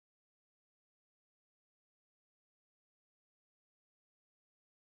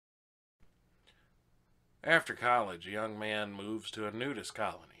After college, a young man moves to a nudist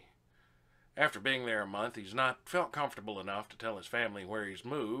colony. After being there a month, he's not felt comfortable enough to tell his family where he's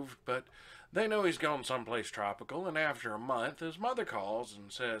moved, but they know he's gone someplace tropical, and after a month, his mother calls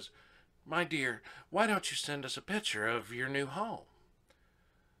and says, "My dear, why don't you send us a picture of your new home?"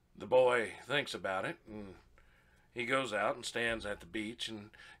 The boy thinks about it, and he goes out and stands at the beach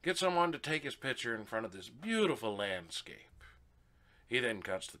and gets someone to take his picture in front of this beautiful landscape. He then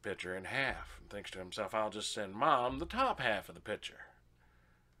cuts the picture in half and thinks to himself, "I'll just send Mom the top half of the picture."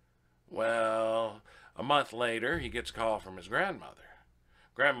 Well, a month later, he gets a call from his grandmother.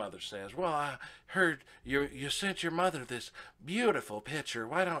 Grandmother says, "Well, I heard you sent your mother this beautiful picture.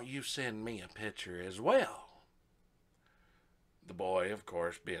 Why don't you send me a picture as well?" The boy, of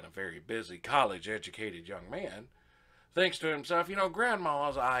course, being a very busy college-educated young man, thinks to himself,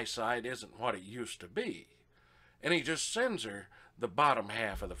 Grandma's eyesight isn't what it used to be. And he just sends her the bottom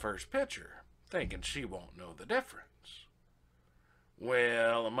half of the first picture, thinking she won't know the difference.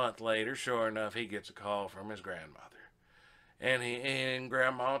 Well, a month later, sure enough, he gets a call from his grandmother. And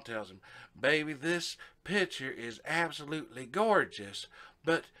Grandma tells him, "Baby, this picture is absolutely gorgeous,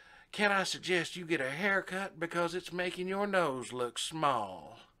 but can I suggest you get a haircut because it's making your nose look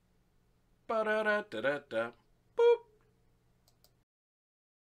small?" Ba-da-da-da-da-da. Boop.